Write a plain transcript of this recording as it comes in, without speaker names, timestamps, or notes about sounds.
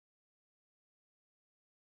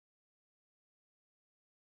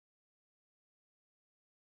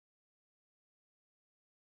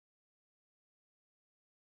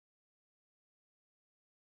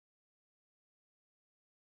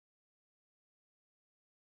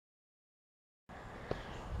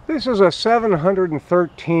This is a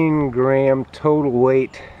 713 gram total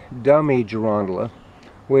weight dummy girandola,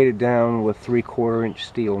 weighted down with 3/4 inch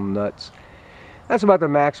steel nuts. That's about the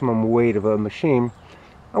maximum weight of a machine.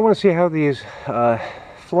 I want to see how these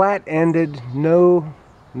flat-ended, no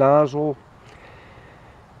nozzle,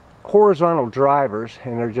 horizontal drivers,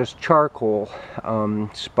 and they're just charcoal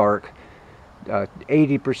spark,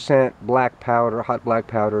 80% black powder, hot black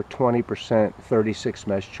powder, 20% 36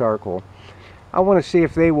 mesh charcoal. I want to see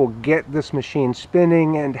if they will get this machine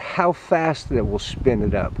spinning and how fast it will spin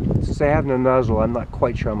it up. Since they have no nozzle, I'm not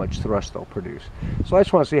quite sure how much thrust they'll produce. So I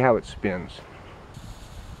just want to see how it spins.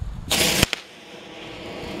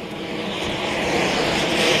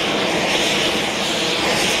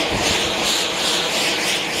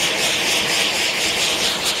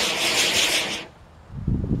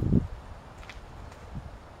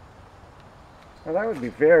 Now that would be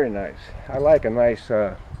very nice. I like a nice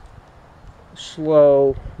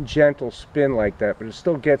slow, gentle spin like that, but it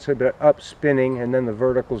still gets a bit up spinning, and then the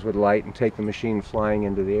verticals would light and take the machine flying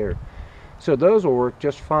into the air. So those will work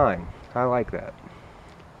just fine. I like that.